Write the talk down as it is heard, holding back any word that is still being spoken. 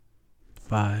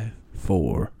5,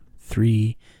 4,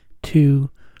 3, 2,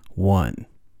 1.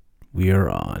 We are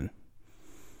on.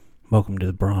 Welcome to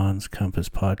the Bronze Compass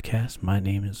Podcast. My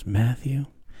name is Matthew.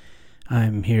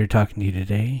 I'm here talking to you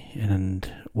today, and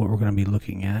what we're going to be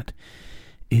looking at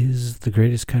is the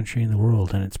greatest country in the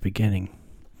world and its beginning.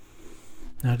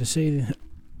 Now, to say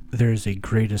there is a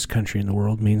greatest country in the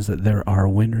world means that there are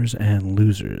winners and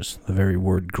losers. The very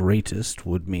word greatest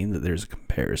would mean that there's a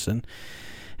comparison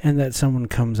and that someone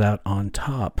comes out on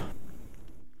top.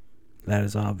 That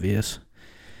is obvious.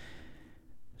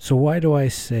 So why do I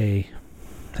say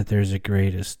that there's a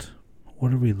greatest?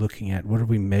 What are we looking at? What are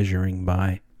we measuring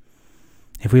by?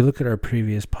 If we look at our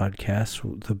previous podcasts,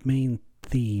 the main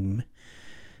theme,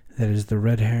 that is the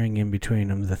red herring in between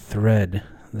them, the thread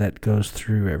that goes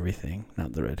through everything,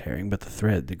 not the red herring, but the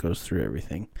thread that goes through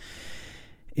everything,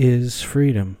 is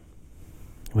freedom.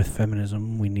 With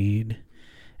feminism, we need,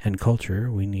 and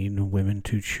culture, we need women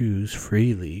to choose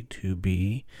freely to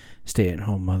be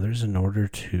stay-at-home mothers in order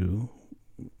to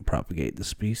propagate the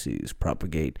species,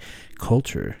 propagate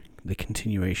culture, the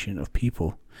continuation of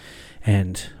people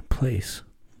and place,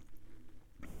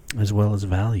 as well as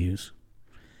values.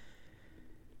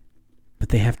 But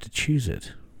they have to choose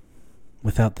it.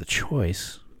 Without the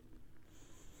choice,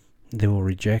 they will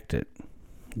reject it.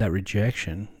 That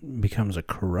rejection becomes a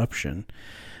corruption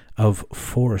of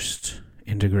forced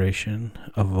integration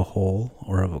of a whole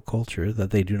or of a culture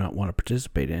that they do not want to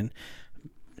participate in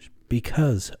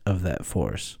because of that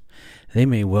force. They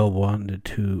may well wanted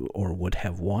to or would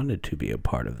have wanted to be a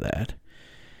part of that,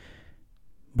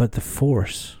 but the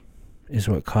force is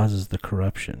what causes the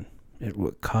corruption. It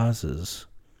what causes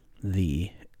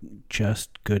the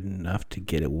just good enough to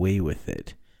get away with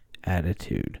it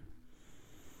attitude.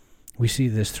 We see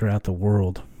this throughout the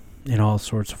world in all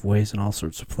sorts of ways, in all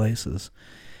sorts of places.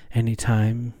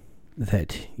 Anytime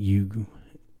that you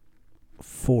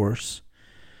force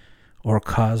or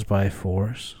cause by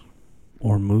force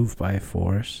or move by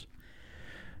force,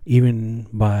 even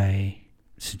by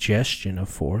suggestion of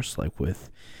force, like with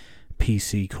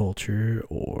PC culture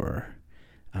or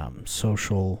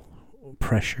social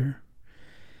pressure,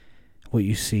 what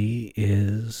you see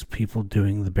is people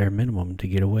doing the bare minimum to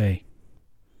get away.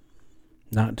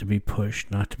 Not to be pushed,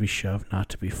 not to be shoved, not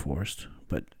to be forced,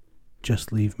 but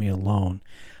just leave me alone.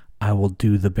 I will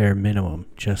do the bare minimum.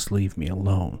 Just leave me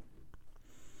alone.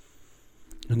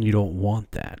 And you don't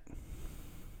want that.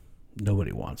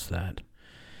 Nobody wants that.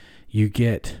 You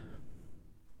get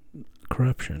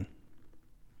corruption.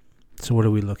 So what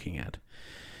are we looking at?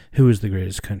 Who is the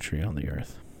greatest country on the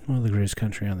earth? Well, the greatest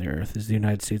country on the earth is the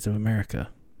United States of America.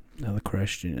 Now the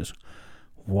question is,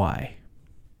 why?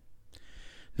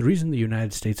 The reason the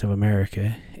United States of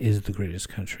America is the greatest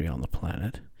country on the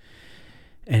planet,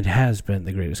 and has been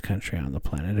the greatest country on the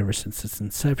planet ever since its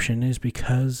inception, is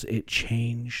because it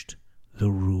changed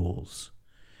the rules.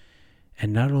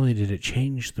 And not only did it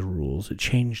change the rules, it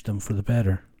changed them for the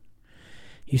better.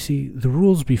 You see, the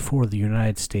rules before the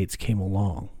United States came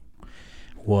along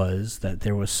was that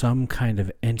there was some kind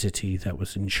of entity that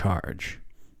was in charge.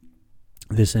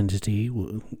 This entity,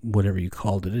 whatever you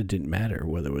called it, it didn't matter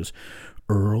whether it was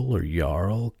Earl or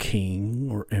Jarl, King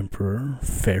or Emperor,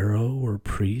 Pharaoh or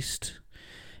Priest.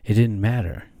 It didn't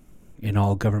matter. In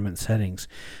all government settings,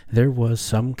 there was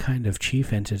some kind of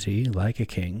chief entity, like a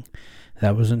king,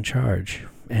 that was in charge,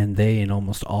 and they, in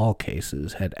almost all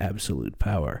cases, had absolute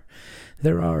power.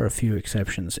 There are a few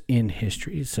exceptions in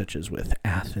history, such as with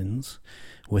Athens,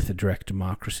 with a direct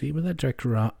democracy, but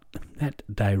that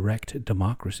direct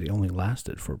democracy only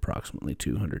lasted for approximately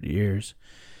 200 years.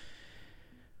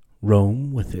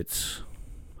 Rome, with its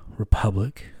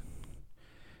republic,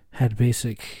 had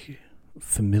basic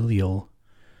familial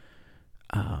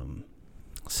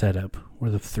setup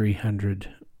where the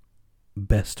 300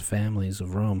 best families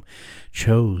of Rome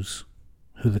chose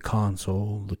who the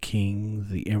consul, the king,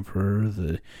 the emperor,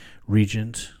 the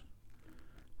regent,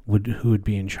 who would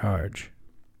be in charge.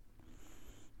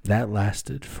 That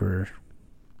lasted for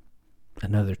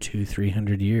another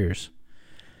 200-300 years.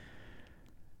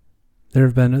 There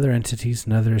have been other entities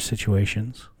and other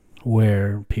situations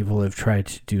where people have tried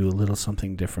to do a little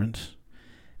something different.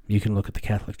 You can look at the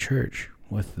Catholic Church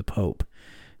with the Pope.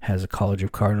 Has a college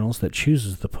of cardinals that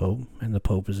chooses the Pope, and the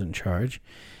Pope is in charge.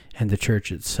 And the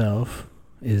Church itself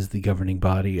is the governing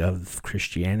body of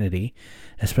Christianity,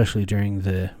 especially during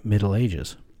the Middle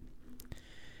Ages.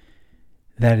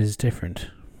 That is different.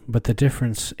 But the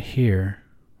difference here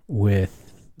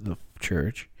with the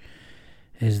Church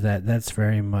is that that's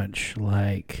very much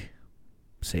like,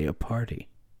 say, a party.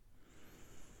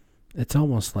 It's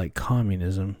almost like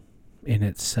communism in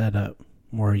its setup,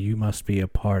 where you must be a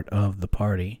part of the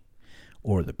party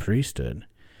or the priesthood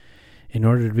in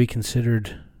order to be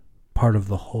considered part of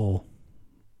the whole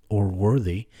or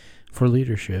worthy for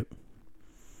leadership.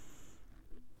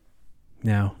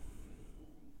 Now,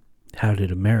 how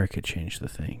did America change the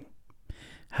thing?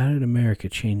 How did America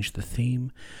change the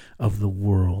theme of the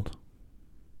world?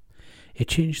 It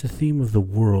changed the theme of the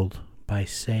world by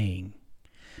saying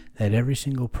that every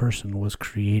single person was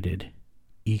created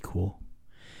equal.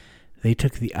 They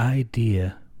took the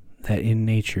idea that in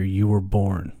nature you were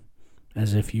born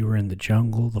as if you were in the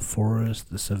jungle, the forest,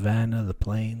 the savanna, the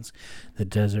plains, the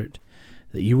desert,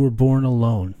 that you were born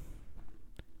alone,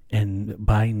 and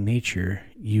by nature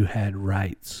you had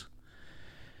rights.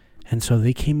 And so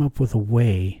they came up with a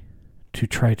way to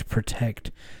try to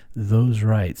protect those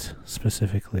rights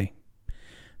specifically.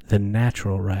 The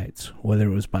natural rights, whether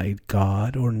it was by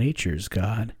God or nature's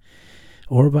God,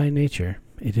 or by nature,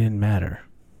 it didn't matter.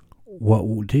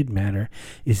 What did matter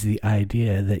is the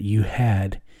idea that you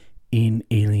had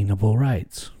inalienable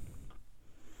rights.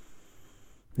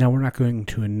 Now, we're not going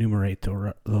to enumerate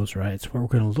those rights. What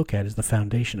we're going to look at is the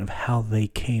foundation of how they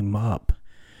came up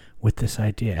with this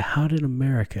idea. How did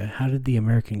the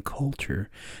American culture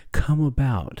come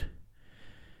about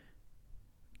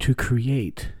to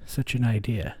create such an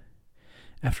idea?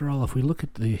 After all, if we look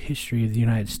at the history of the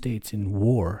United States in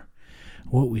war,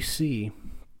 what we see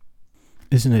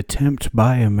is an attempt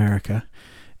by America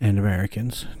and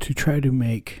Americans to try to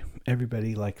make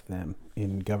everybody like them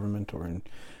in government or in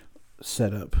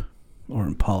setup or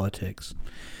in politics,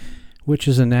 which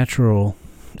is a natural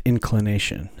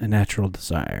inclination, a natural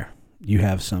desire. You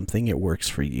have something, it works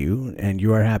for you, and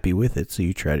you are happy with it, so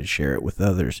you try to share it with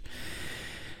others.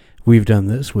 We've done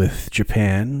this with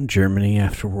Japan, Germany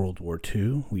after World War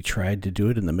II. We tried to do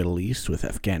it in the Middle East with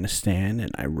Afghanistan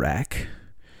and Iraq.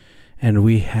 And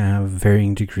we have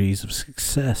varying degrees of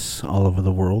success all over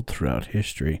the world throughout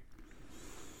history.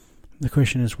 The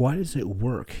question is, why does it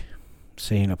work,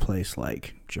 say, in a place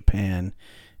like Japan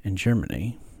and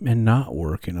Germany, and not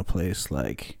work in a place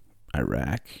like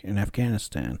Iraq and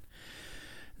Afghanistan?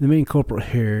 The main culprit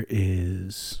here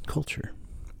is culture.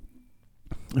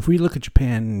 If we look at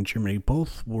Japan and Germany,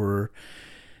 both were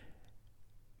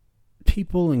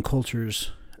people and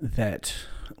cultures that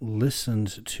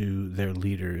listened to their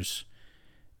leaders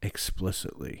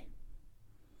explicitly.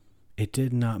 It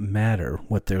did not matter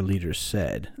what their leaders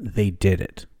said, they did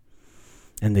it.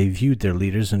 And they viewed their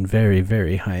leaders in very,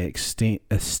 very high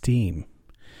esteem.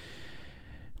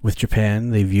 With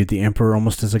Japan, they viewed the emperor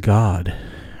almost as a god.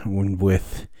 When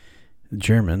with the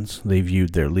Germans, they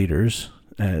viewed their leaders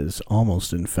as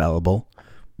almost infallible,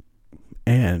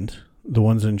 and the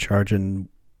ones in charge and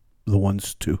the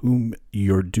ones to whom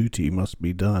your duty must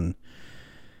be done.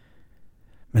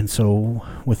 And so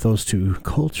with those two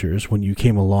cultures, when you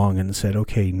came along and said,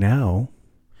 okay, now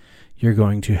you're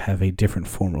going to have a different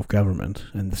form of government,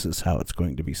 and this is how it's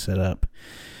going to be set up.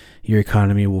 Your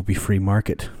economy will be free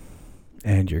market,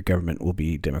 and your government will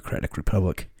be democratic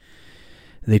republic.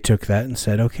 They took that and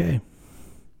said, okay,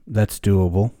 that's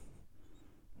doable.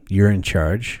 You're in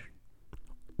charge.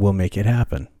 We'll make it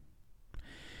happen.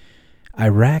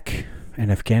 Iraq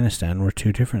and Afghanistan were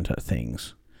two different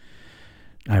things.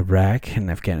 Iraq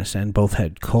and Afghanistan both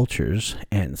had cultures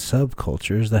and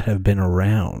subcultures that have been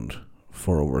around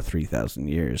for over 3,000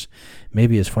 years,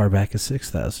 maybe as far back as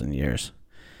 6,000 years.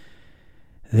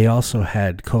 They also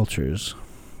had cultures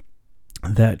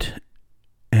that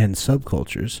and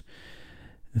subcultures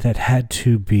that had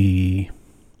to be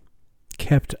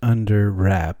kept under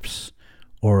wraps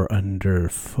or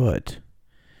underfoot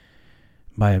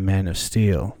by a man of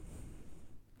steel.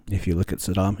 If you look at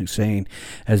Saddam Hussein,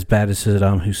 as bad as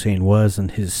Saddam Hussein was,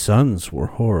 and his sons were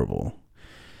horrible,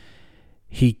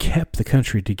 he kept the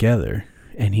country together,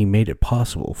 and he made it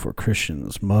possible for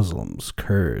Christians, Muslims,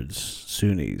 Kurds,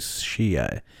 Sunnis,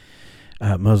 Shia,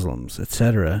 Muslims,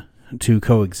 etc., to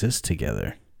coexist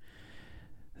together.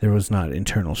 There was not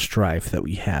internal strife that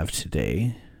we have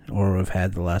today, or have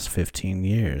had the last 15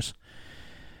 years.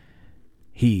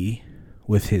 He,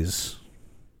 with his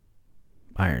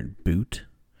iron boot,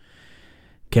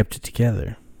 kept it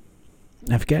together.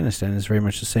 Afghanistan is very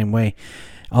much the same way,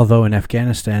 although in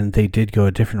Afghanistan they did go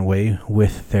a different way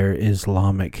with their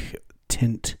Islamic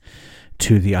tint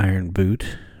to the iron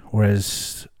boot,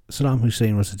 whereas Saddam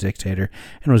Hussein was a dictator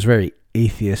and was very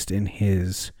atheist in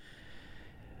his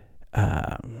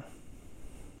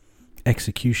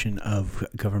execution of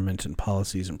government and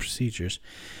policies and procedures.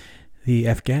 The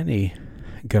Afghani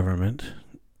government,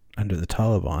 under the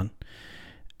Taliban,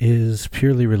 is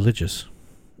purely religious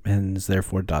and is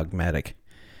therefore dogmatic.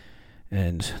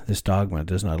 And this dogma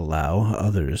does not allow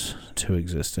others to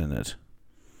exist in it.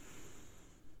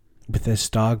 with this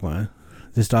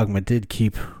dogma did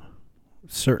keep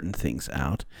certain things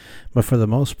out, but for the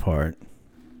most part,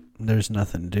 there's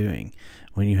nothing doing.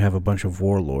 When you have a bunch of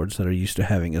warlords that are used to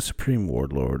having a supreme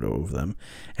warlord over them,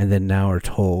 and then now are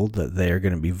told that they are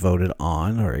going to be voted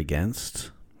on or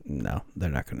against, no, they're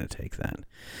not going to take that.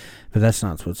 But that's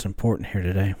not what's important here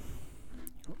today.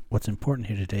 What's important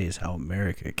here today is how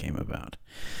America came about.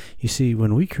 You see,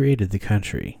 when we created the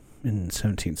country in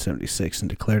 1776 and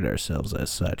declared ourselves as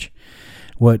such,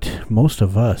 what most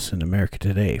of us in America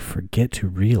today forget to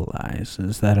realize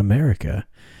is that America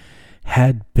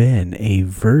had been a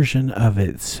version of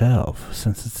itself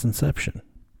since its inception.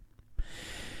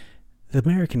 The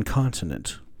American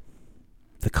continent,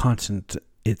 the continent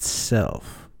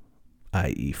itself,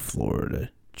 i.e.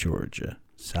 Florida, Georgia,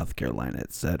 South Carolina,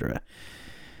 etc.,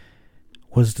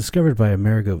 was discovered by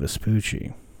Amerigo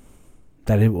Vespucci,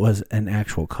 that it was an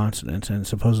actual continent, and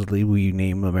supposedly we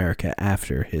name America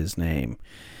after his name.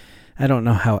 I don't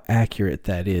know how accurate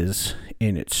that is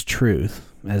in its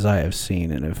truth, as I have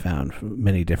seen and have found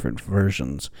many different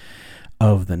versions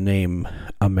of the name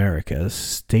America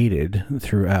stated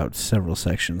throughout several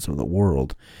sections of the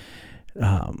world,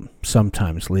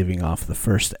 sometimes leaving off the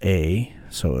first A,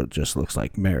 so it just looks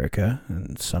like America,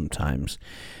 and sometimes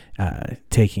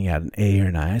taking out an A or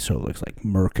an I, so it looks like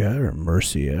Merca or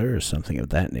Mercia or something of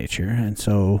that nature. And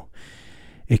so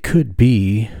it could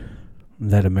be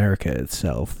that America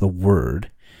itself, the word,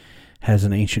 has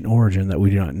an ancient origin that we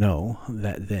do not know,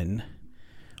 that then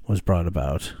was brought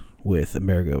about with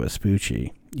Amerigo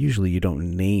Vespucci. Usually you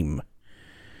don't name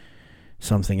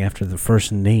something after the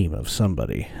first name of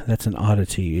somebody. That's an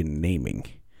oddity in naming.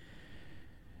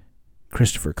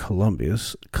 Christopher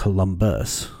Columbus,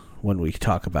 when we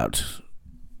talk about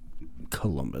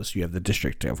Columbus, you have the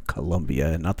District of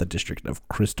Columbia and not the District of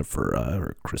Christophora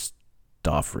or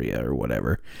Christopheria or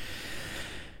whatever.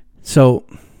 So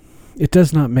it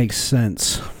does not make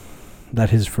sense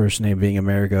that his first name being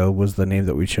Amerigo was the name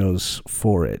that we chose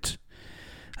for it.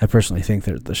 I personally think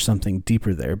that there's something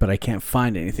deeper there, but I can't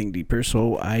find anything deeper,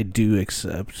 so I do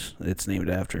accept it's named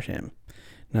after him.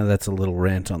 Now that's a little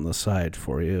rant on the side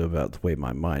for you about the way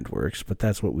my mind works, but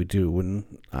that's what we do when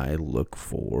I look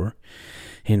for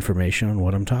information on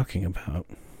what I'm talking about.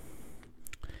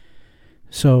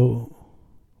 So,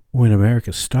 when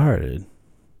America started,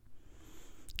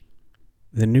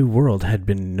 the New World had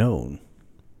been known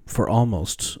for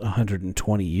almost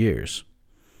 120 years.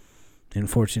 In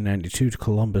 1492,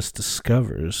 Columbus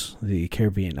discovers the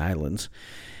Caribbean islands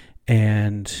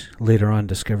and later on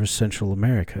discovers Central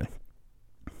America.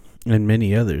 And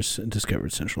many others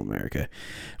discovered Central America,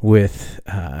 with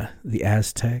the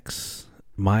Aztecs,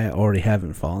 Maya already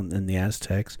having fallen, and the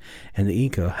Aztecs and the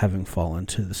Inca having fallen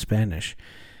to the Spanish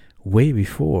way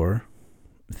before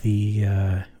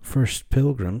the first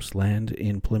pilgrims land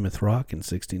in Plymouth Rock in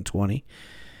 1620,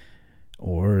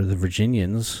 or the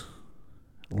Virginians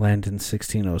land in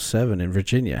 1607 in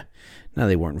Virginia. Now,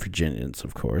 they weren't Virginians,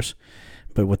 of course,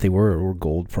 but what they were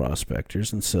gold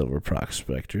prospectors and silver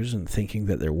prospectors, and thinking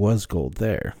that there was gold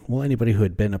there. Well, anybody who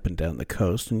had been up and down the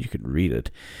coast, and you could read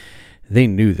it, they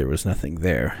knew there was nothing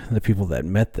there. The people that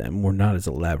met them were not as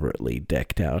elaborately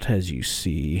decked out as you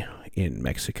see in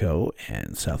Mexico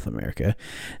and South America.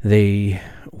 They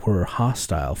were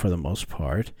hostile for the most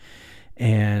part,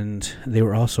 and they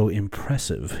were also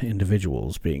impressive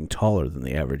individuals, being taller than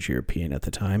the average European at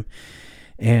the time,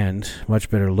 and much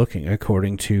better looking,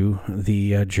 according to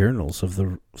the journals of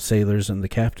the sailors and the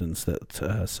captains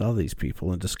that saw these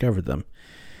people and discovered them.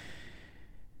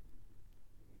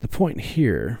 The point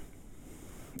here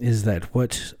is that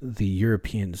what the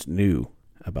Europeans knew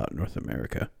about North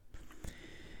America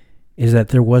is that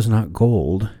there was not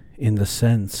gold in the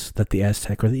sense that the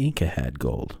Aztec or the Inca had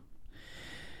gold.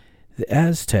 The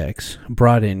Aztecs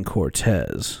brought in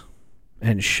Cortez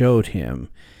and showed him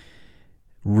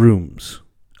rooms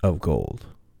of gold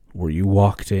where you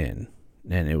walked in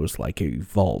and it was like a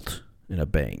vault in a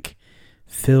bank,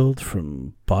 filled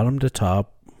from bottom to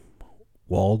top,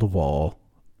 wall to wall,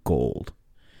 gold.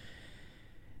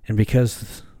 And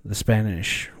because the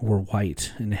Spanish were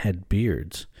white and had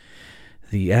beards,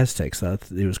 the Aztecs thought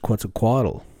that it was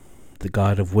Quetzalcoatl, the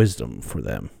god of wisdom, for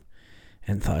them,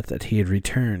 and thought that he had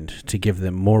returned to give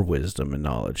them more wisdom and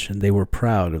knowledge, and they were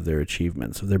proud of their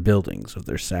achievements, of their buildings, of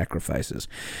their sacrifices,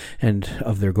 and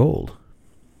of their gold.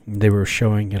 They were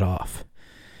showing it off.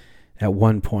 At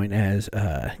one point, as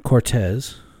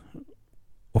Cortez,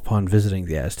 upon visiting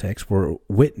the Aztecs,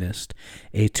 witnessed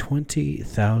a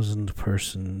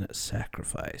 20,000-person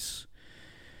sacrifice.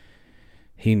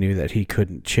 He knew that he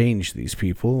couldn't change these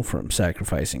people from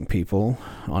sacrificing people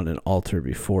on an altar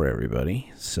before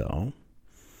everybody, so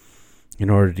In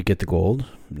order to get the gold,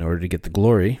 in order to get the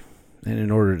glory, and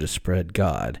in order to spread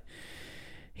God,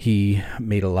 he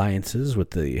made alliances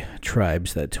with the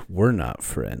tribes that were not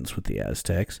friends with the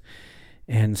Aztecs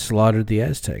and slaughtered the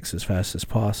Aztecs as fast as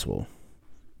possible.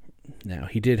 Now,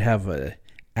 he did have an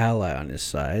ally on his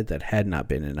side that had not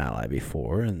been an ally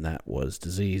before, and that was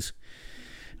disease.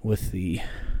 With the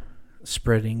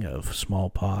spreading of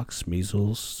smallpox,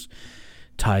 measles,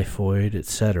 typhoid,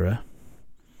 etc.,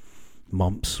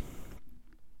 mumps,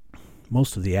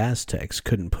 most of the Aztecs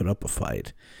couldn't put up a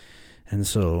fight. And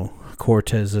so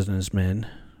Cortez and his men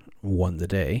won the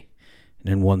day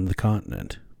and won the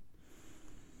continent.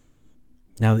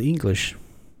 Now the English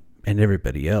and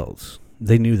everybody else,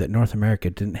 they knew that North America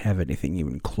didn't have anything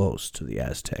even close to the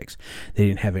Aztecs. They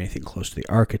didn't have anything close to the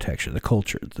architecture, the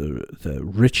culture, the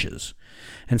riches.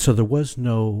 And so there was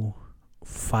no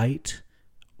fight,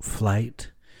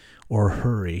 flight, or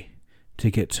hurry to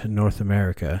get to North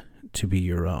America to be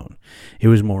your own. It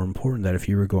was more important that if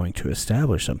you were going to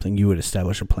establish something, you would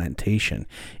establish a plantation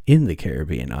in the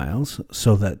Caribbean Isles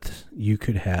so that you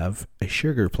could have a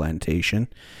sugar plantation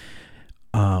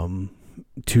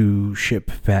to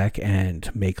ship back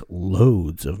and make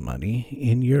loads of money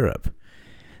in Europe.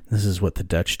 This is what the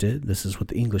Dutch did. This is what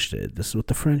the English did. This is what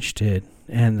the French did.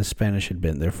 And the Spanish had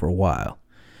been there for a while.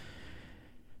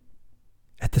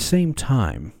 At the same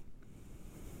time,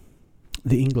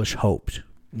 the English hoped.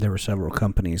 There were several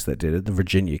companies that did it. The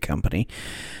Virginia Company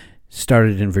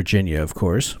started in Virginia, of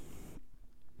course,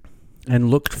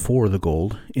 and looked for the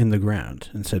gold in the ground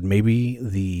and said maybe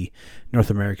the North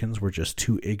Americans were just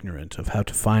too ignorant of how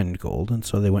to find gold, and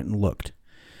so they went and looked.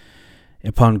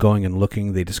 Upon going and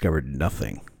looking, they discovered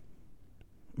nothing.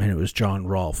 And it was John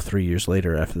Rolfe, 3 years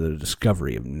later, after the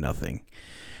discovery of nothing,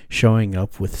 showing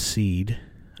up with seed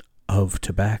of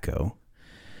tobacco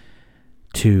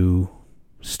to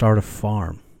start a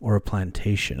farm or a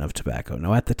plantation of tobacco.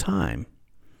 Now, at the time,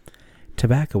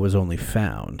 tobacco was only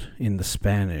found in the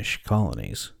Spanish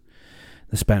colonies.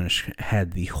 The Spanish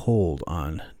had the hold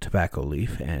on tobacco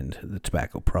leaf and the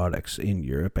tobacco products in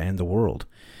Europe and the world.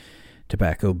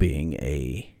 Tobacco being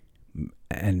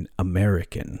an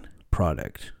American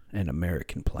product, an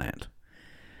American plant.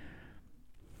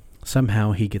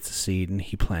 Somehow he gets a seed and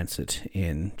he plants it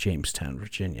in Jamestown,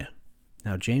 Virginia.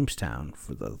 Now, Jamestown,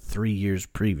 for the 3 years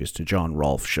previous to John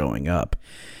Rolfe showing up,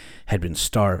 had been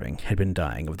starving, had been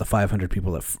dying. Of the 500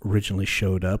 people that originally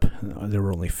showed up, there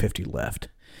were only 50 left.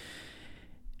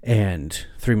 And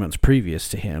 3 months previous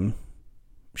to him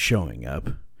showing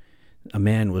up, a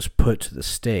man was put to the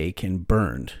stake and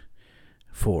burned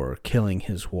for killing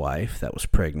his wife that was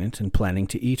pregnant and planning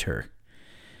to eat her.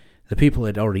 The people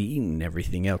had already eaten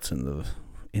everything else in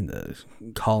the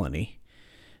colony.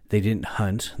 They didn't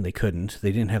hunt. They couldn't.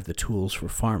 They didn't have the tools for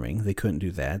farming. They couldn't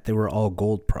do that. They were all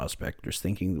gold prospectors,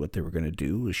 thinking what they were going to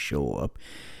do was show up,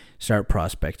 start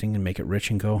prospecting, and make it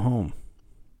rich and go home.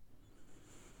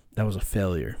 That was a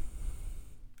failure.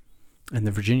 And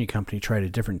the Virginia Company tried a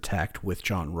different tact with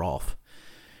John Rolfe.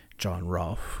 John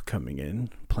Rolfe coming in,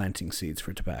 planting seeds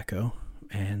for tobacco,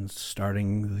 and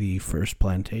starting the first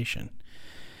plantation.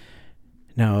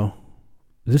 Now,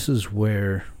 this is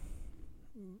where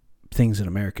things in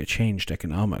America changed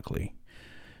economically.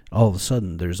 All of a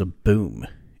sudden, there's a boom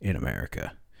in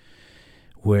America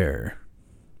where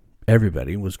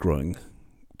everybody was growing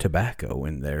tobacco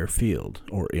in their field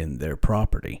or in their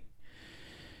property.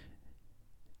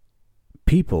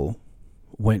 People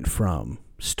went from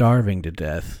starving to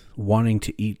death, wanting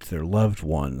to eat their loved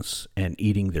ones and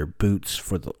eating their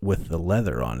boots with the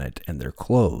leather on it and their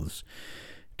clothes,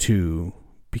 to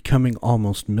becoming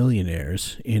almost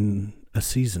millionaires in a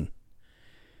season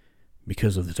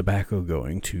because of the tobacco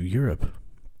going to Europe.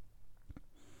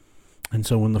 And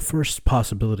so when the first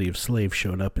possibility of slaves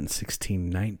showed up in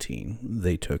 1619,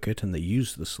 they took it and they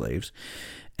used the slaves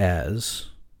as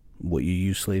what you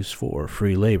use slaves for,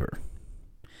 free labor.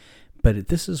 But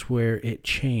this is where it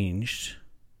changed.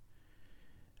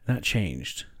 Not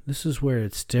changed. This is where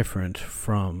it's different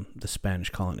from the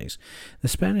Spanish colonies. The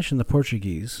Spanish and the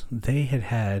Portuguese, they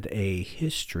had a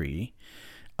history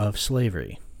of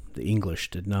slavery. The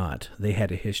English did not. They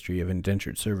had a history of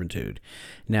indentured servitude.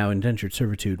 Now, indentured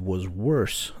servitude was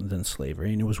worse than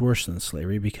slavery, and it was worse than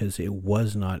slavery because it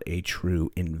was not a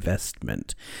true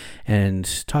investment. And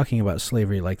talking about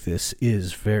slavery like this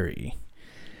is very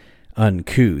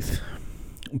uncouth.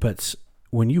 But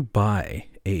when you buy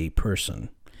a person,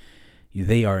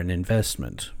 they are an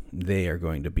investment. They are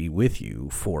going to be with you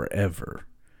forever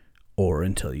or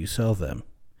until you sell them.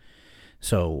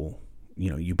 So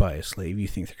you buy a slave, you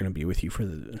think they're going to be with you for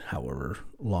however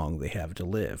long they have to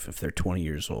live. If they're 20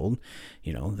 years old,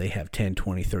 they have 10,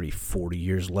 20, 30, 40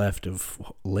 years left of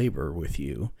labor with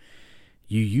you.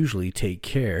 You usually take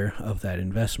care of that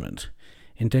investment.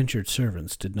 Indentured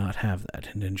servants did not have that.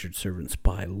 Indentured servants,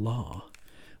 by law,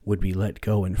 would be let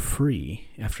go and free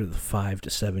after the 5 to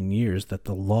 7 years that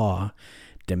the law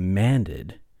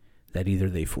demanded that either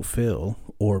they fulfill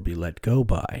or be let go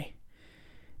by.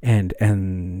 And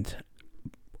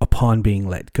upon being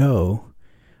let go,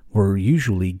 were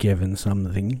usually given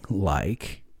something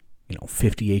like,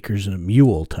 50 acres and a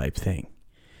mule type thing.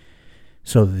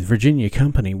 So the Virginia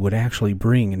Company would actually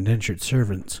bring indentured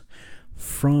servants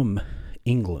from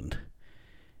England,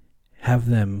 have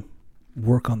them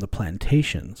work on the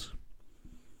plantations,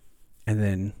 and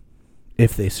then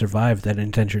if they survived that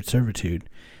indentured servitude,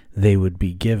 they would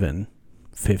be given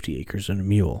 50 acres and a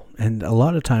mule. And a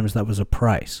lot of times that was a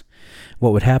price.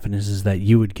 What would happen is that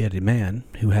you would get a man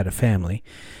who had a family.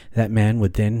 That man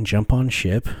would then jump on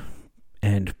ship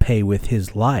and pay with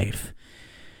his life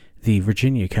the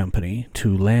Virginia Company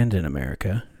to land in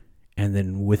America, and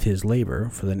then with his labor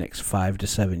for the next 5 to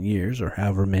 7 years, or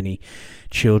however many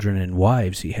children and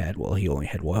wives he had. Well, he only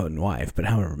had one wife, but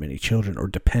however many children or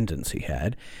dependents he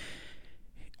had,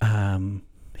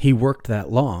 he worked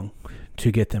that long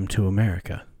to get them to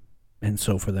America. And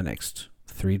so for the next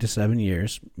 3 to 7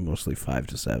 years, mostly 5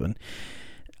 to 7,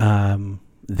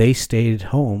 they stayed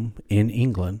home in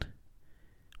England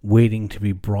waiting to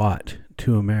be brought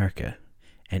to America.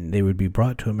 And they would be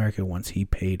brought to America once he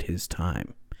paid his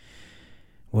time.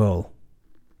 Well,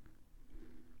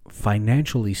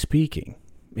 financially speaking,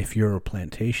 if you're a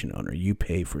plantation owner, you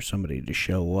pay for somebody to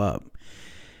show up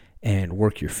and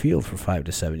work your field for 5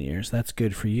 to 7 years. That's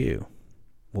good for you.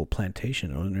 Well,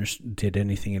 plantation owners did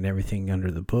anything and everything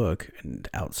under the book and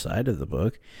outside of the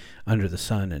book, under the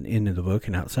sun and into the book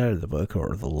and outside of the book,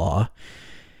 or the law,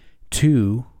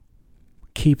 to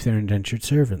keep their indentured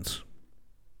servants.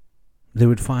 They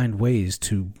would find ways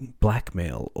to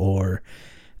blackmail or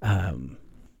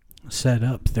set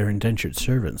up their indentured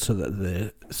servants so that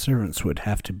the servants would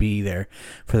have to be there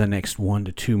for the next 1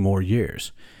 to 2 more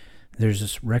years. There's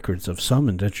just records of some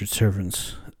indentured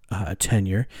servants'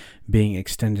 tenure being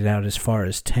extended out as far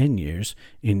as 10 years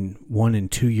in 1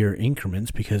 and 2 year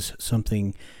increments because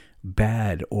something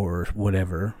bad or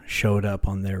whatever showed up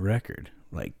on their record.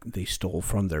 Like they stole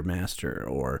from their master,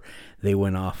 or they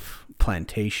went off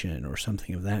plantation, or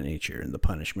something of that nature. And the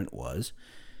punishment was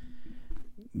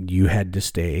you had to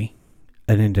stay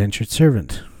an indentured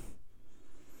servant.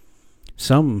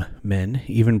 Some men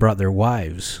even brought their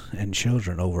wives and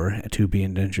children over to be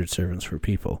indentured servants for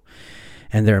people.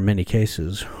 And there are many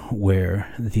cases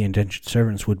where the indentured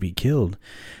servants would be killed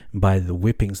by the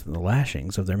whippings and the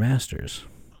lashings of their masters.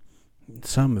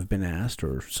 Some have been asked,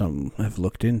 or some have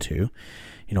looked into,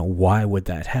 why would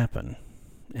that happen?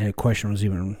 And a question was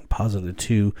even posited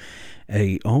to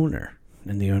a owner,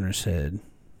 and the owner said,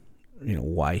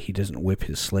 why he doesn't whip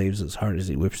his slaves as hard as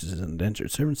he whips his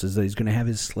indentured servants is that he's going to have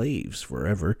his slaves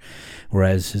forever,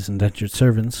 whereas his indentured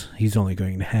servants he's only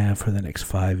going to have for the next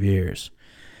 5 years.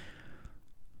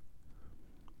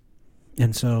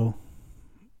 And so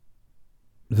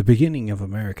the beginning of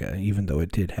America, even though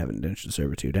it did have indentured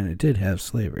servitude and it did have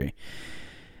slavery,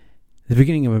 the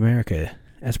beginning of America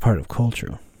as part of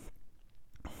culture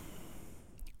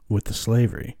with the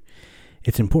slavery,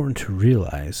 it's important to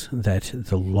realize that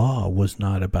the law was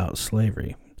not about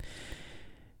slavery.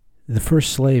 The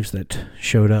first slaves that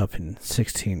showed up in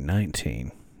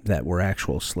 1619 that were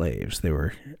actual slaves, they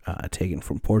were taken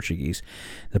from Portuguese.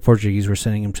 The Portuguese were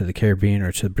sending them to the Caribbean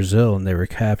or to Brazil, and they were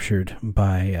captured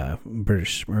by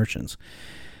British merchants,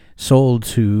 sold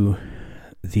to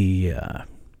the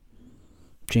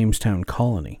Jamestown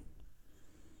colony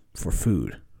for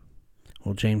food.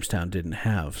 Well, Jamestown didn't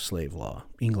have slave law.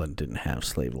 England didn't have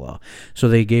slave law. So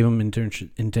they gave them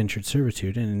indentured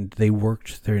servitude, and they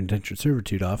worked their indentured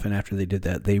servitude off, and after they did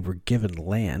that, they were given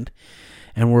land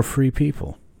and were free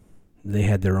people. They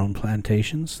had their own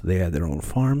plantations, they had their own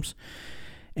farms,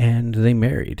 and they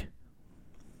married.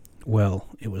 Well,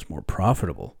 it was more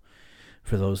profitable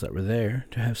for those that were there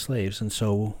to have slaves, and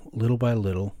so little by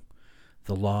little,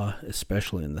 the law,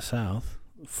 especially in the South,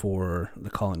 for the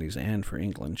colonies and for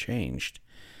England, changed.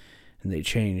 And they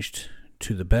changed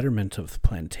to the betterment of the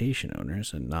plantation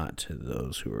owners and not to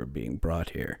those who were being brought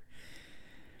here.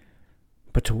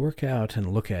 But to work out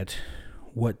and look at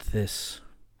what this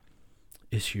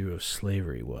issue of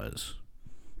slavery was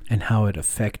and how it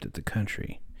affected the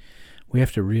country, we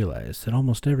have to realize that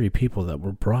almost every people that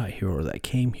were brought here or that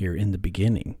came here in the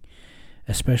beginning,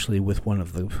 especially with one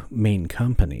of the main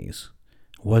companies,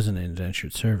 was an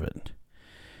indentured servant.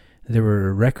 There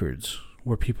were records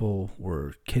where people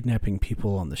were kidnapping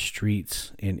people on the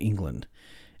streets in England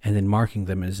and then marking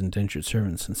them as indentured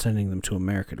servants and sending them to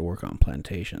America to work on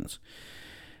plantations,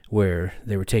 where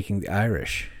they were taking the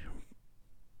Irish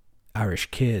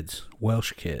kids,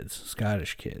 Welsh kids,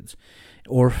 Scottish kids,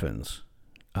 orphans,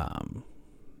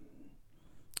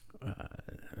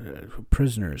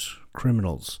 prisoners,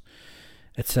 criminals,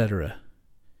 etc.,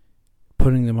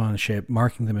 putting them on a ship,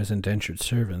 marking them as indentured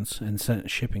servants, and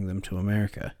shipping them to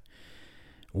America.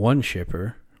 One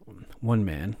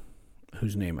man,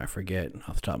 whose name I forget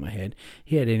off the top of my head,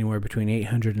 he had anywhere between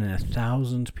 800 and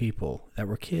 1,000 people that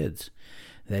were kids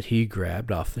that he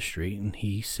grabbed off the street and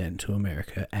he sent to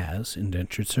America as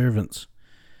indentured servants.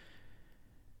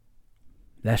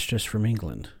 That's just from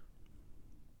England.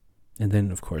 And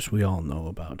then, of course, we all know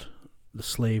about the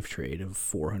slave trade of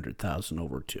 400,000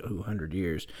 over 200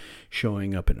 years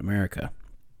showing up in America.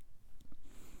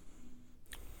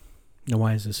 Now,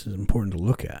 why is this important to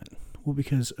look at? Well,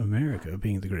 because America,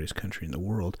 being the greatest country in the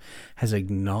world, has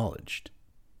acknowledged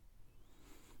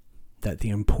that the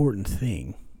important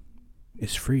thing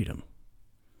is freedom.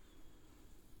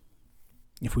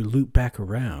 If we loop back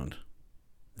around,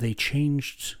 they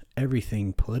changed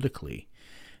everything politically,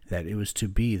 that it was to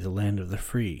be the land of the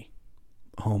free,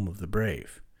 home of the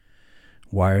brave.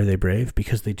 Why are they brave?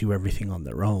 Because they do everything on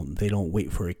their own. They don't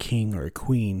wait for a king or a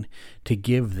queen to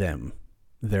give them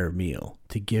their meal,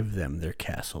 to give them their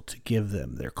castle, to give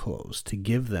them their clothes, to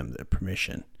give them their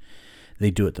permission.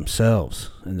 They do it themselves,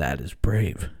 and that is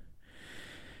brave.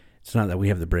 It's not that we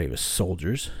have the bravest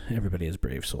soldiers. Everybody has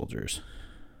brave soldiers.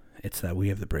 It's that we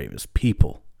have the bravest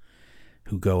people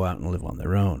who go out and live on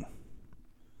their own.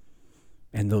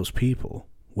 And those people,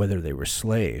 whether they were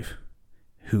slave,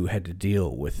 who had to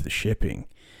deal with the shipping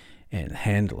and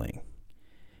handling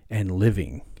and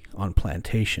living on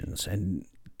plantations and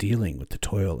dealing with the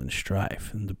toil and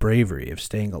strife and the bravery of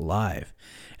staying alive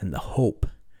and the hope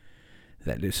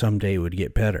that it someday would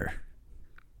get better,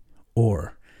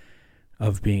 or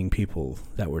of being people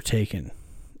that were taken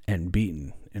and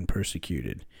beaten and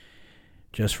persecuted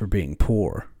just for being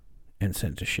poor and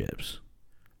sent to ships.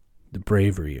 The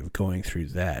bravery of going through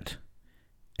that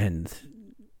and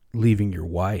leaving your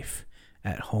wife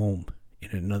at home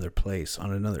in another place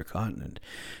on another continent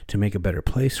to make a better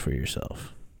place for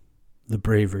yourself. The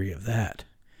bravery of that.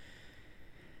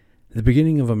 The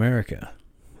beginning of America,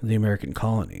 the American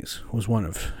colonies, was one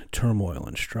of turmoil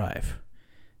and strife.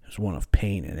 It was one of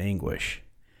pain and anguish,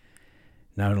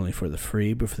 not only for the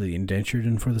free, but for the indentured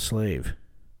and for the slave.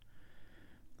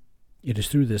 It is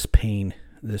through this pain,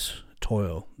 this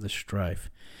toil, this strife,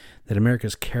 that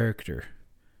America's character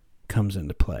comes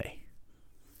into play.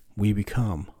 We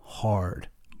become hard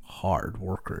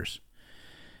workers.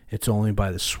 It's only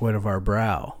by the sweat of our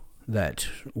brow that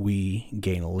we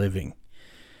gain a living.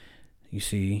 You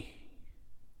see,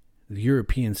 the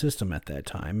European system at that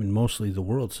time, and mostly the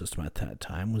world system at that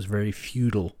time, was very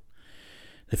feudal.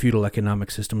 The feudal economic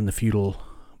system and the feudal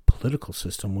political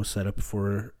system was set up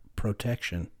for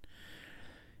protection.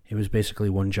 It was basically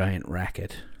one giant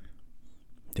racket.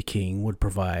 The king would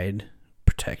provide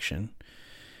protection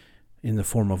in the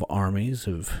form of armies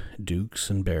of dukes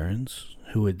and barons,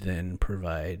 who would then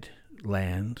provide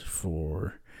land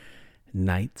for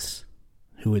knights,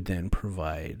 who would then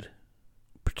provide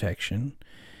protection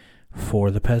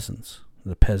for the peasants.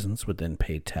 The peasants would then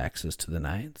pay taxes to the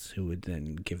knights, who would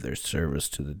then give their service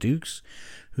to the dukes,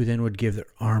 who then would give their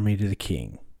army to the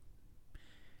king.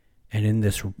 And in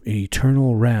this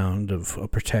eternal round of a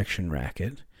protection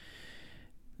racket,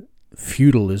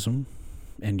 feudalism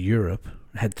and Europe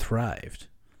had thrived.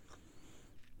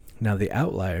 Now, the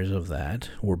outliers of that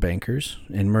were bankers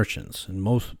and merchants, and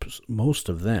most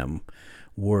of them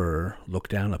were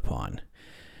looked down upon.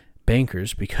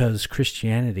 Bankers, because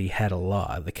Christianity had a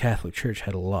law, the Catholic Church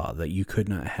had a law that you could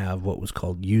not have what was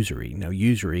called usury. Now,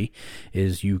 usury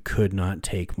is you could not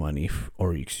take money,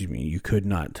 you could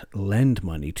not lend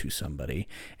money to somebody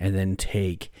and then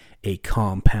take a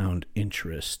compound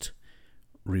interest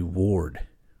reward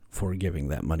for giving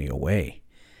that money away.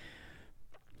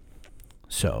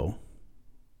 So,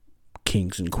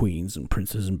 kings and queens and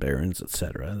princes and barons,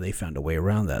 etc., they found a way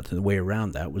around that. And the way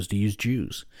around that was to use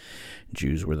Jews.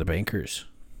 Jews were the bankers.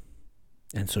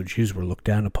 And so Jews were looked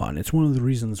down upon. It's one of the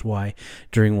reasons why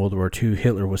during World War II,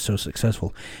 Hitler was so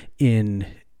successful in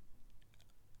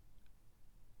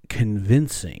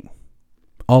convincing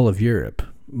all of Europe,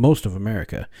 most of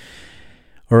America,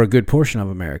 or a good portion of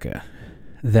America,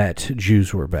 that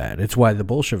Jews were bad. It's why the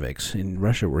Bolsheviks in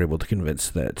Russia were able to convince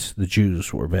that the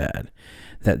Jews were bad,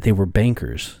 that they were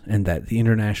bankers, and that the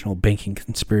international banking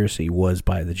conspiracy was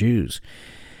by the Jews.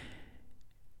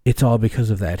 It's all because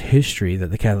of that history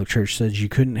that the Catholic Church says you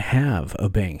couldn't have a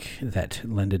bank that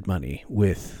lended money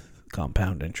with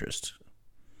compound interest.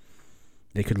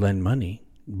 They could lend money,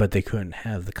 but they couldn't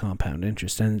have the compound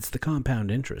interest. And it's the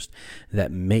compound interest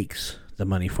that makes the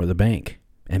money for the bank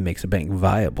and makes a bank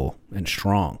viable and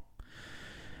strong.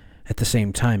 At the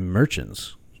same time,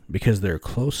 merchants, because they're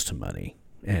close to money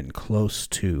and close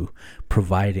to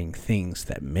providing things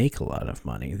that make a lot of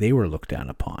money, they were looked down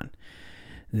upon.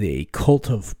 The cult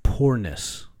of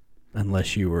poorness,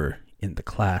 unless you were in the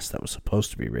class that was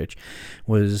supposed to be rich,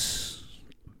 was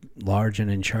large and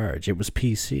in charge. It was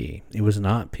PC. It was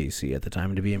not PC at the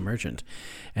time to be a merchant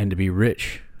and to be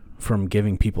rich from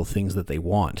giving people things that they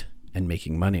want and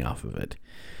making money off of it.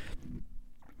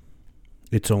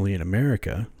 It's only in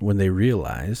America when they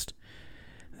realized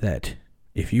that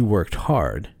if you worked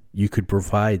hard, you could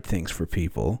provide things for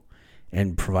people,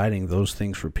 and providing those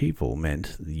things for people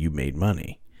meant you made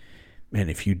money. And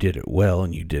if you did it well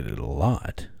and you did it a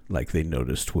lot, like they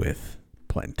noticed with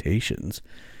plantations,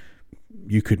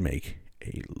 you could make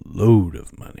a load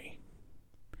of money.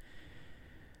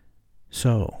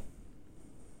 So,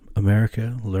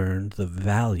 America learned the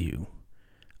value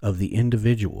of the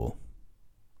individual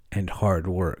and hard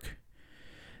work.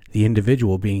 The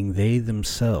individual being they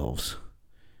themselves,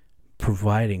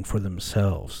 providing for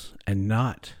themselves, and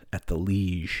not at the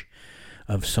liege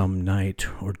of some knight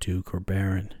or duke or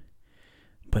baron,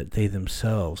 but they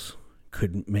themselves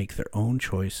could make their own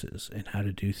choices in how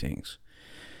to do things.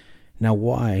 Now,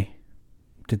 why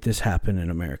did this happen in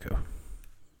America?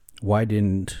 Why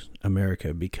didn't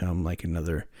America become like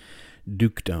another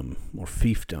dukedom or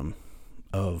fiefdom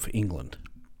of England?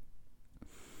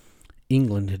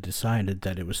 England had decided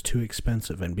that it was too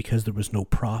expensive, and because there was no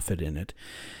profit in it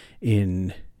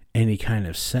in any kind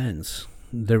of sense,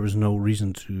 there was no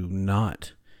reason to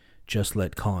not just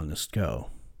let colonists go.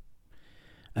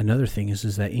 Another thing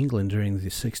is that England during the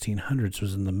 1600s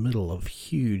was in the middle of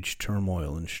huge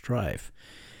turmoil and strife.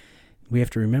 We have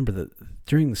to remember that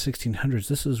during the 1600s,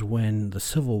 this is when the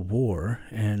Civil War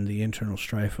and the internal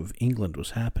strife of England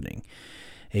was happening.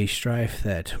 A strife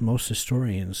that most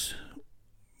historians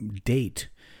date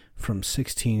from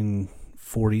 1640,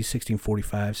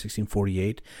 1645,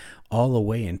 1648, all the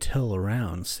way until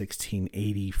around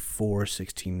 1684,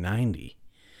 1690,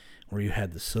 where you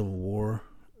had the Civil War,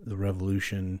 the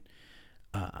Revolution,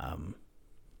 and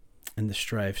the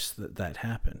strifes that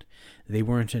happened. They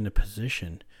weren't in a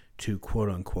position to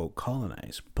quote-unquote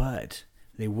colonize, but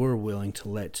they were willing to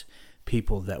let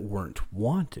people that weren't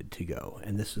wanted to go.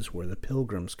 And this is where the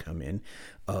Pilgrims come in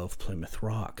of Plymouth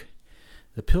Rock.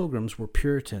 The Pilgrims were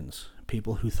Puritans,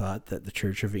 people who thought that the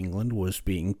Church of England was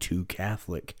being too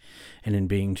Catholic. And in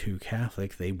being too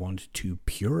Catholic, they wanted to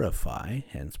purify,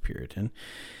 hence Puritan.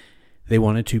 They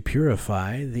wanted to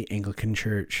purify the Anglican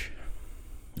Church.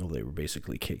 Well, they were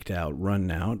basically kicked out, run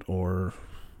out, or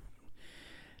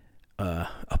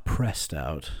oppressed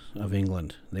out of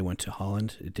England. They went to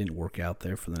Holland. It didn't work out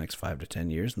there for the next 5 to 10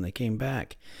 years, and they came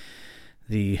back.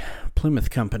 The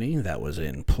Plymouth Company, that was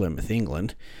in Plymouth,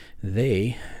 England,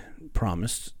 they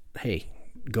promised, hey,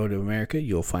 go to America,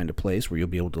 you'll find a place where you'll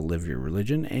be able to live your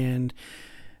religion and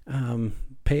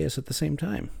pay us at the same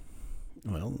time.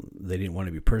 Well, they didn't want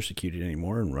to be persecuted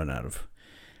anymore and run out of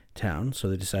town, so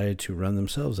they decided to run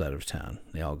themselves out of town.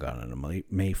 They all got on a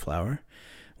Mayflower,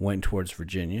 went towards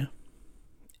Virginia,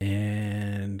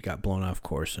 and got blown off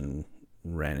course and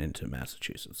ran into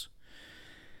Massachusetts.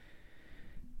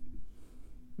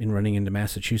 In running into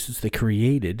Massachusetts, they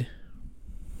created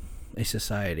a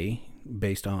society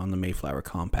based on the Mayflower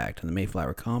Compact. And the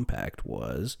Mayflower Compact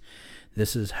was,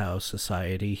 this is how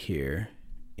society here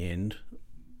in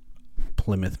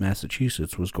Plymouth,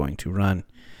 Massachusetts was going to run.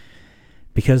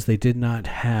 Because they did not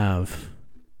have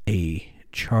a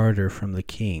charter from the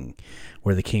king,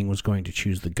 where the king was going to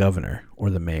choose the governor or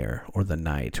the mayor or the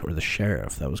knight or the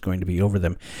sheriff that was going to be over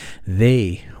them,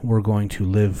 they were going to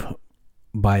live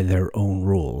by their own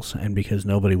rules. And because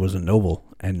nobody was a noble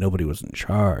and nobody was in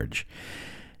charge,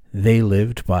 they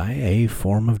lived by a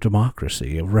form of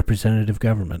democracy, of representative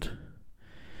government.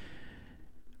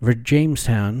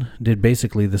 Jamestown did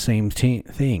basically the same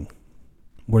thing,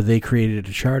 where they created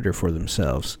a charter for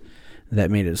themselves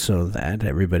that made it so that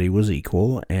everybody was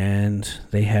equal and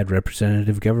they had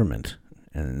representative government,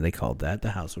 and they called that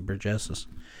the House of Burgesses.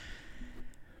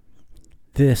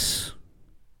 This,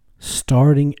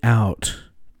 starting out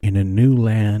in a new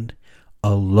land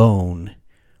alone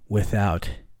without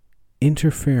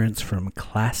interference from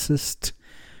classist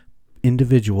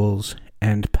individuals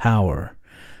and power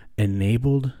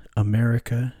enabled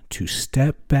America to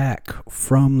step back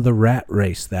from the rat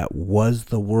race that was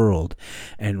the world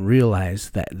and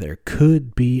realize that there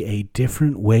could be a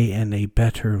different way and a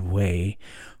better way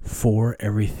for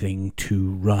everything to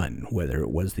run, whether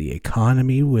it was the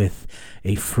economy with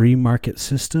a free market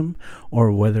system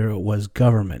or whether it was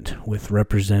government with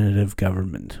representative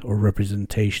government or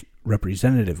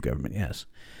representative government, yes.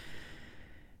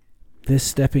 This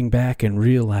stepping back and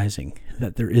realizing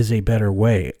that there is a better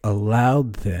way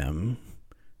allowed them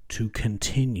to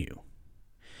continue.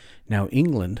 Now,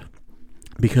 England,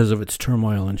 because of its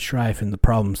turmoil and strife and the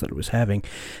problems that it was having,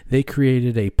 they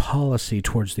created a policy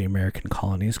towards the American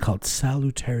colonies called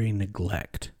salutary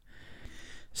neglect.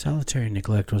 Salutary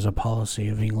neglect was a policy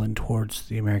of England towards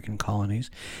the American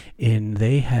colonies, and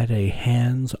they had a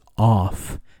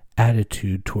hands-off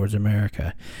attitude towards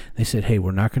America. They said, hey,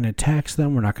 we're not going to tax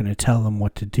them. We're not going to tell them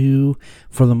what to do.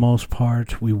 For the most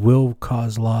part, we will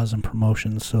cause laws and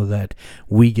promotions so that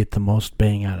we get the most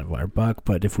bang out of our buck.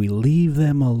 But if we leave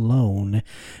them alone,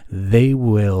 they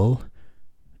will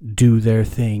do their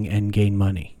thing and gain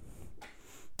money.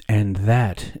 And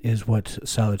that is what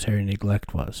salutary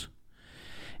neglect was.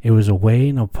 It was a way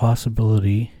and a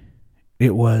possibility.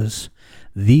 It was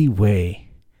the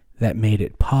way that made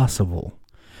it possible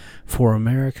for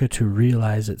America to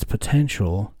realize its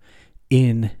potential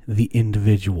in the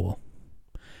individual,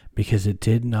 because it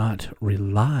did not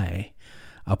rely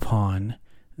upon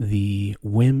the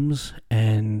whims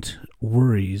and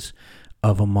worries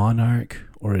of a monarch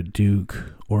or a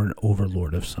duke or an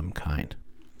overlord of some kind.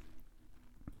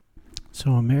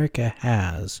 So America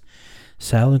has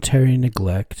salutary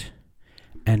neglect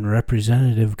and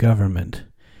representative government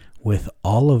with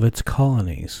all of its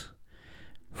colonies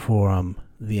from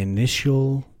the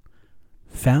initial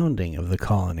founding of the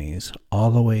colonies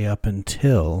all the way up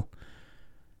until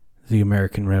the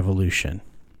American Revolution.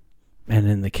 And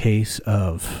in the case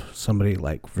of somebody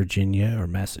like Virginia or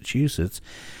Massachusetts,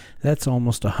 that's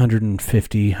almost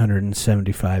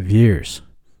 175 years.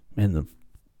 And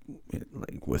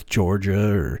like with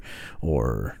Georgia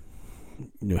or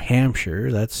New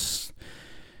Hampshire, that's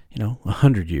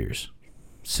 100 years,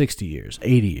 60 years,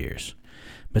 80 years.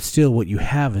 But still, what you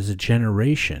have is a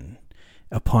generation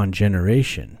upon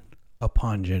generation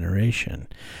upon generation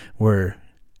where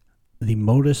the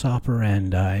modus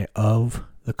operandi of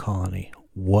the colony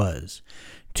was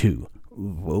to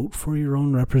vote for your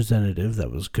own representative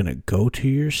that was going to go to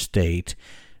your state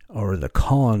or the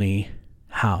colony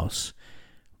house,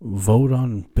 vote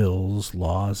on bills,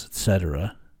 laws,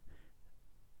 etc.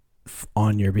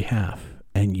 on your behalf,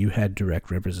 and you had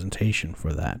direct representation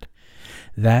for that.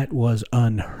 That was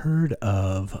unheard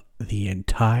of the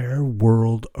entire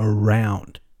world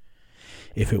around.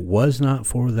 If it was not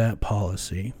for that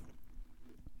policy,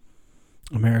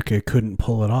 America couldn't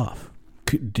pull it off.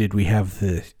 Did we have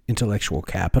the intellectual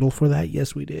capital for that?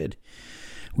 Yes, we did.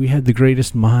 We had the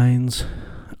greatest minds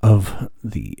of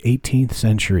the 18th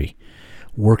century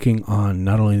working on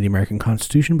not only the American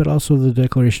Constitution, but also the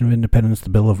Declaration of Independence, the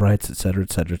Bill of Rights, etc.,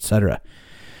 etc., etc.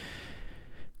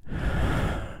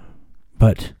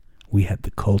 But we had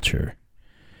the culture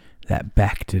that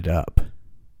backed it up.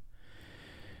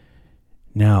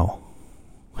 Now,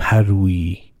 how do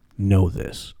we know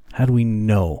this? How do we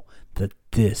know that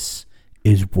this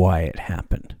is why it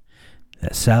happened?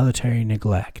 That salutary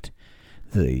neglect,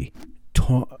 the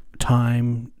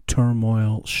time,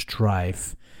 turmoil,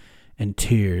 strife, and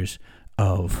tears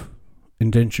of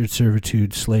indentured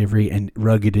servitude, slavery, and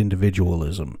rugged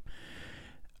individualism,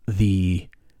 the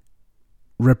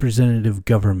representative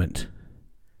government.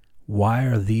 Why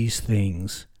are these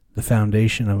things the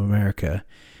foundation of America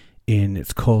in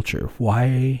its culture?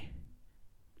 Why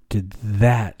did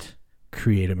that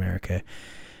create America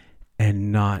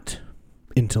and not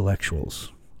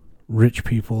intellectuals, rich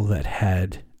people that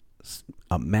had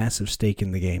a massive stake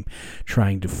in the game,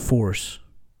 trying to force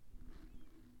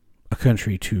a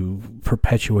country to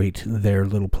perpetuate their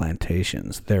little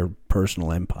plantations, their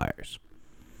personal empires?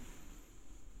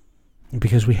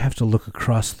 Because we have to look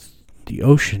across the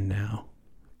ocean now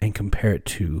and compare it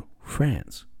to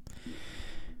France.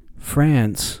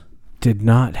 France did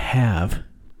not have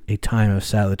a time of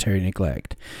salutary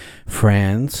neglect.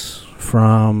 France,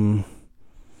 from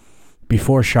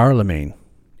before Charlemagne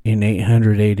in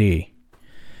 800 AD,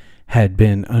 had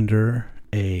been under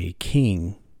a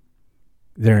king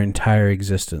their entire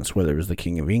existence, whether it was the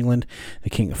King of England, the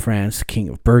King of France, the King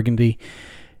of Burgundy.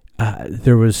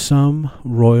 there was some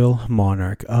royal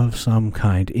monarch of some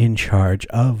kind in charge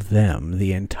of them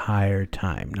the entire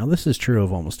time. Now, this is true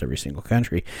of almost every single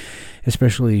country,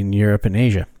 especially in Europe and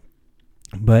Asia.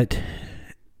 But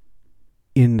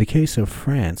in the case of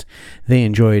France, they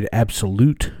enjoyed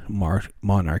absolute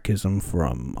monarchism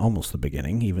from almost the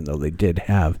beginning, even though they did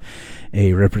have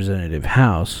a representative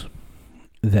house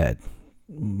that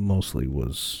mostly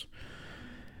was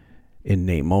in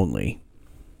name only.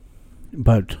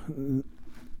 But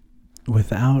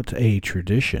without a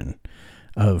tradition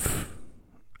of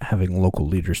having local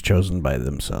leaders chosen by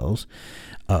themselves,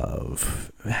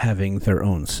 of having their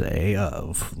own say,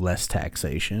 of less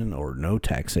taxation or no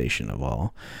taxation of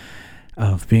all,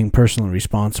 of being personally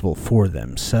responsible for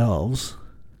themselves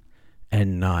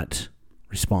and not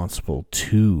responsible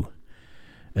to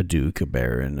a duke, a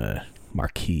baron, a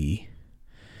marquis.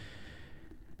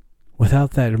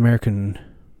 Without that American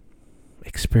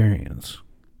experience,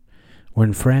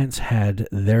 when France had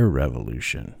their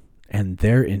revolution and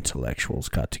their intellectuals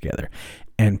got together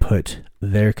and put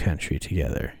their country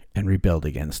together and rebelled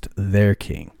against their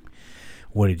king,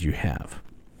 what did you have?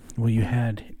 Well, you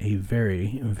had a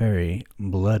very, very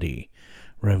bloody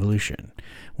revolution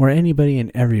where anybody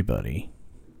and everybody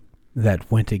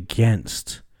that went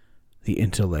against the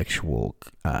intellectual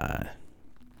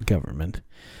government,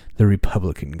 the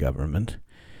Republican government,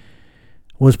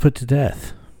 was put to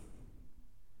death.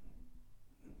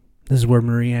 This is where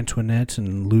Marie Antoinette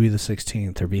and Louis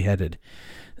XVI are beheaded.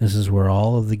 This is where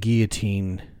all of the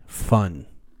guillotine fun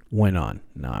went on.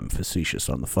 Now, I'm facetious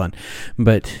on the fun,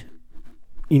 but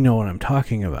you know what I'm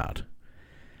talking about.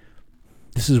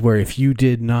 This is where if you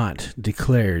did not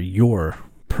declare your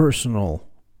personal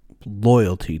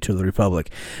loyalty to the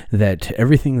Republic, that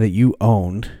everything that you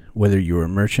owned, whether you were a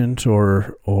merchant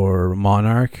or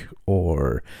monarch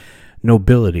or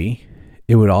nobility,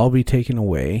 it would all be taken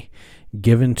away,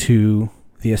 given to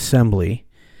the assembly,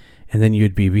 and then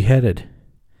you'd be beheaded.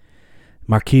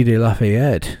 Marquis de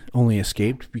Lafayette only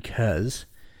escaped because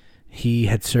he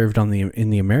had served in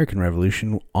the American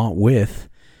Revolution with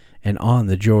and on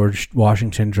the George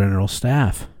Washington General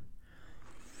Staff.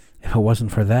 If it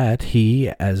wasn't for that, he,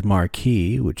 as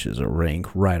Marquis, which is a rank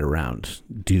right around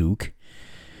Duke,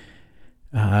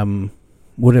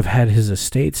 would have had his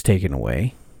estates taken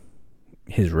away,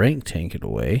 his rank taken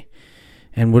away,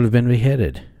 and would have been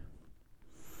beheaded.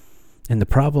 And the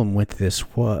problem with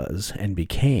this was, and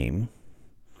became,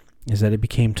 is that it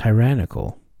became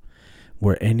tyrannical,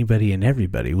 where anybody and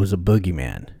everybody was a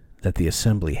boogeyman that the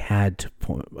assembly had to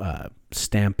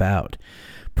stamp out,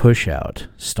 push out,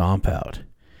 stomp out.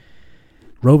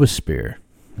 Robespierre,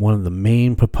 one of the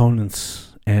main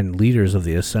proponents and leaders of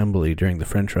the assembly during the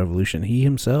French Revolution, he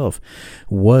himself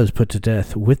was put to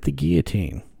death with the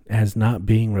guillotine as not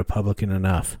being Republican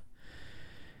enough.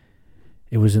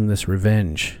 It was in this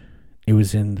revenge. It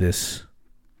was in this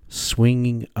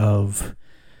swinging of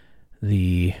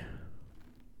the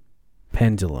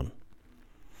pendulum,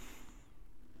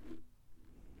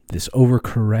 this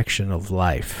overcorrection of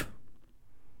life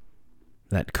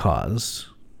that caused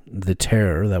the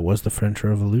terror that was the French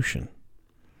Revolution.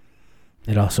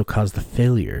 It also caused the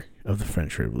failure of the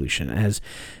French Revolution, as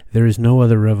there is no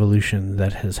other revolution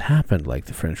that has happened like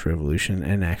the French Revolution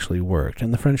and actually worked.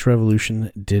 And the French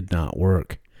Revolution did not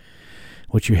work.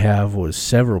 What you have was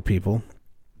several people,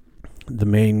 the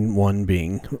main one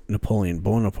being Napoleon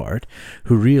Bonaparte,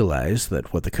 who realized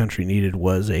that what the country needed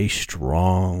was a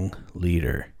strong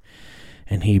leader.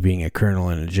 And he, being a colonel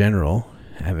and a general,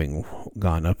 having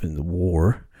gone up in the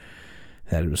war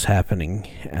that was happening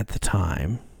at the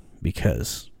time,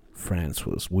 because France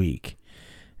was weak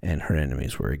and her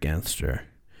enemies were against her,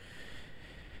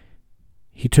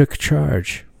 he took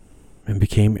charge and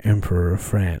became Emperor of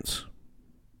France.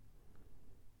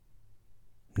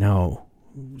 Now,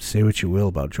 say what you will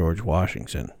about George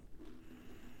Washington.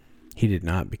 He did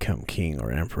not become king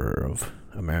or emperor of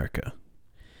America.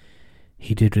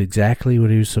 He did exactly what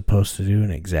he was supposed to do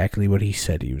and exactly what he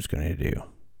said he was going to do.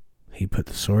 He put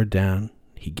the sword down,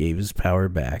 he gave his power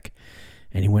back,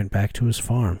 and he went back to his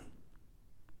farm.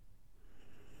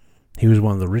 He was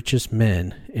one of the richest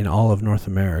men in all of North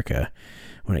America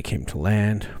when it came to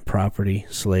land, property,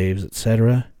 slaves,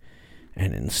 etc.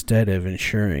 And instead of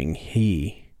ensuring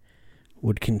he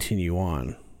would continue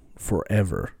on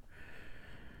forever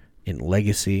in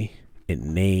legacy,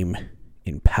 in name,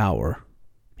 in power,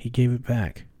 he gave it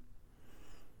back.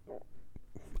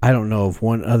 I don't know of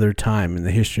one other time in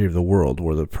the history of the world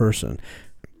where the person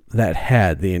that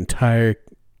had the entire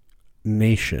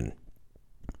nation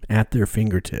at their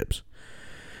fingertips,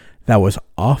 that was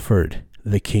offered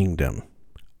the kingdom,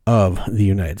 of the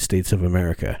United States of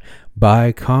America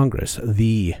by Congress,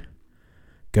 the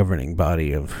governing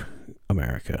body of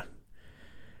America.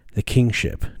 The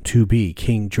kingship to be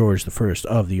King George I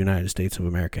of the United States of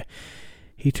America.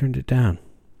 He turned it down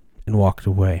and walked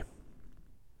away.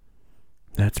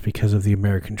 That's because of the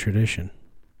American tradition.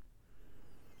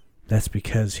 That's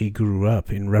because he grew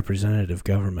up in representative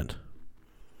government.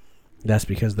 That's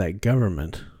because that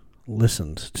government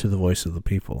listened to the voice of the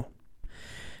people.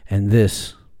 And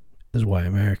this is why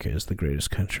America is the greatest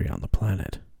country on the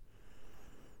planet.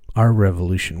 Our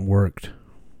revolution worked.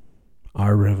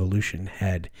 Our revolution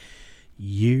had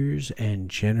years and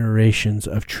generations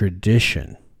of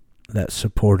tradition that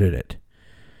supported it.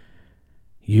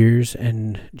 Years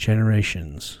and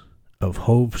generations of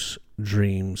hopes,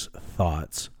 dreams,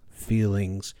 thoughts,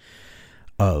 feelings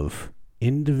of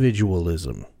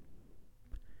individualism,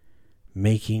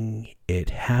 making it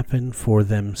happen for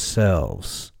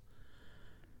themselves,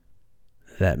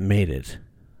 that made it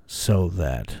so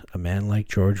that a man like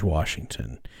George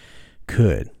Washington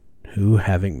could, who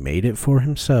having made it for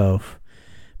himself,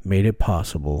 made it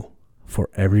possible for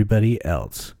everybody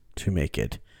else to make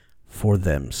it for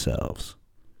themselves.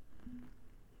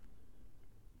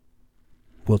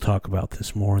 We'll talk about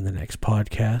this more in the next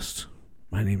podcast.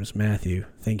 My name is Matthew.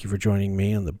 Thank you for joining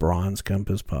me on the Bronze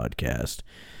Compass podcast.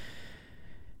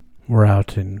 We're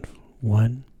out in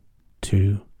 1,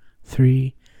 2,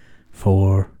 3,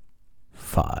 4,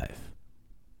 5.